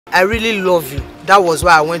I really love you. That was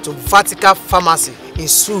why I went to Vertical Pharmacy in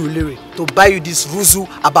Surulere to buy you this Ruzu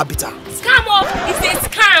Ababita. Scam up! It's a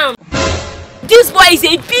scam! This boy is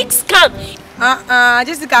a big scam!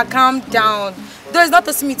 Jessica, calm down. Though it's not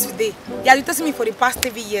toasting me today. He has been toasting me for the past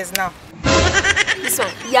 3 years now. Listen,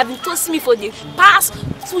 you have been toasting me for the past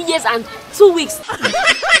 2 years and 2 weeks.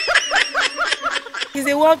 He's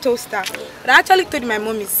a world toaster. But I actually told my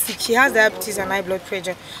mom is sick. She has diabetes and high blood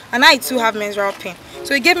pressure. And I too have menstrual pain.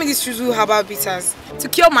 So he gave me these Ruzu herbal bitters to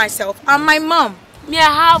cure myself and my mom. Me,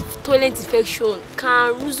 I have toilet infection.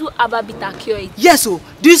 Can Ruzu Ababita cure it? Yes, so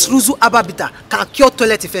this Ruzu Ababita can cure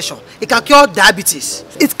toilet infection. It can cure diabetes.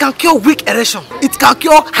 It can cure weak erection. It can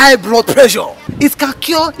cure high blood pressure. It can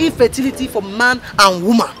cure infertility for man and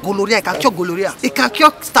woman. Gonorrhea. It can cure gonorrhea. It can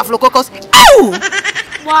cure staphylococcus. Ow!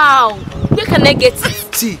 Wow. Where can I get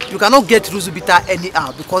it? See, you cannot get Ruzu Bitter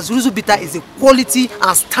anyhow because Ruzu Bitter is a quality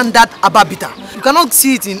and standard Ababita. You cannot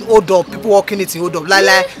see it in Odop, people walking it in Odop.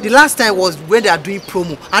 Like the last time was when they are doing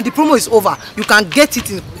promo, and the promo is over. You can get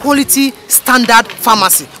it in quality standard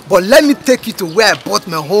pharmacy. But let me take you to where I bought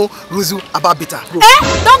my whole Ruzu Ababita.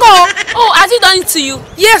 Don't go! Oh, has he done it to you?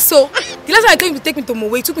 Yes, so the last time I told him to take me to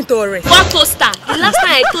Mowe, he took me to Ore. What toaster? The last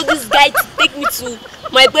time I told this guy to take me to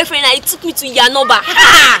my boyfriend and he took me to Yanoba.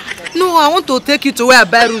 Ha! No, I want to take you to where I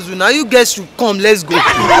buy Ruzu. Now you guys should come, let's go. Don't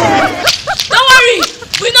worry,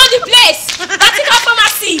 we know the place. Vertical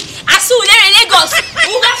Pharmacy, Asu, Lagos.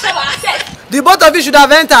 The both of you should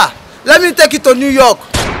have entered. Let me take you to New York.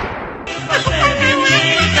 Thank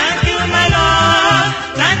you, my Lord.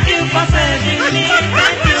 Thank you for saving me.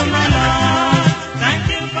 Thank you, my Lord. Thank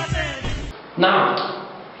you for saving me. Now,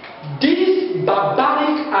 this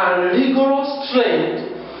barbaric and rigorous trend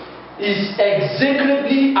is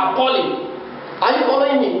execrably appalling. Are you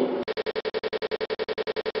following me?